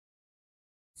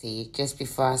See, just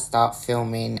before I start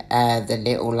filming, the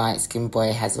little light-skinned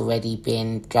boy has already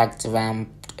been dragged around,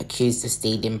 accused of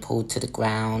stealing, pulled to the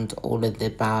ground, all of the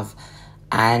above.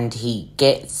 And he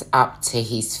gets up to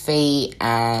his feet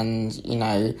and,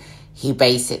 he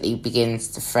basically begins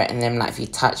to threaten them, like, if you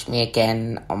touch me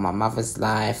again on my mother's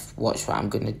life, watch what I'm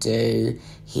going to do.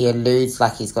 He alludes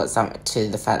like he's got something to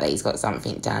the fact that he's got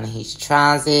something down his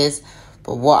trousers.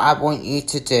 But what I want you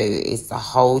to do is the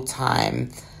whole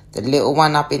time, the little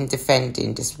one I've been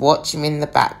defending, just watch him in the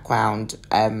background.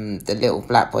 The little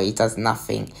black boy, he does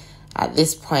nothing. At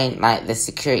this point, like, the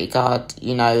security guard,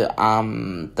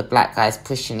 the black guy's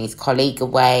pushing his colleague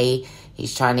away.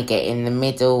 He's trying to get in the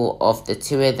middle of the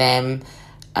two of them.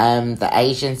 The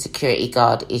Asian security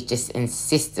guard is just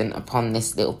insistent upon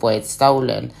this little boy had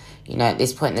stolen. At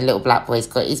this point, the little black boy's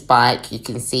got his bike. You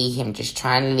can see him just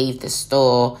trying to leave the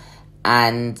store.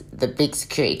 And the big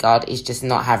security guard is just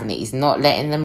not having it. He's not letting them